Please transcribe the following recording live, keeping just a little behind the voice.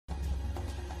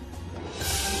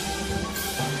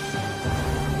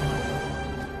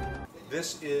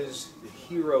This is the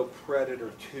Hero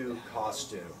Predator 2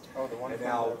 costume. Oh, the one and from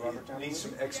now the Robert it Downey needs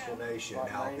some movie? explanation.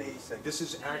 About Now, 96. this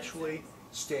is actually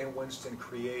Stan Winston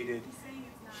created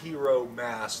Hero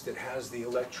mask that has the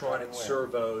electronic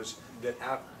servos that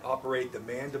operate the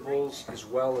mandibles as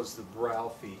well as the brow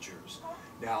features.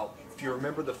 Now, if you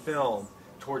remember the film,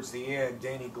 towards the end,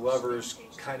 Danny Glover's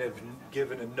kind of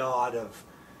given a nod of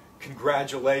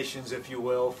congratulations, if you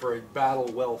will, for a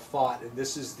battle well fought, and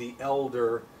this is the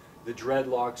elder. The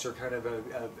dreadlocks are kind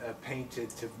of painted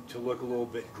to look a little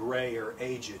bit gray or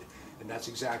aged, and that's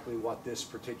exactly what this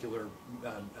particular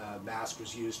mask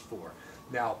was used for.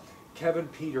 Now, Kevin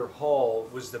Peter Hall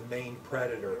was the main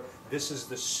Predator. This is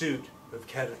the suit of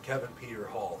Kevin Peter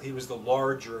Hall. He was the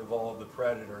larger of all of the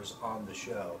Predators on the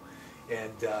show,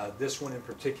 and this one in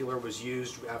particular was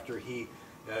used after he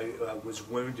was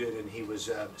wounded and he was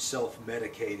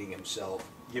self-medicating himself,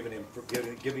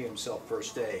 giving himself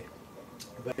first aid.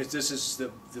 But this is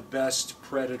the best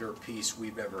Predator piece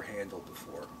we've ever handled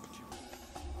before.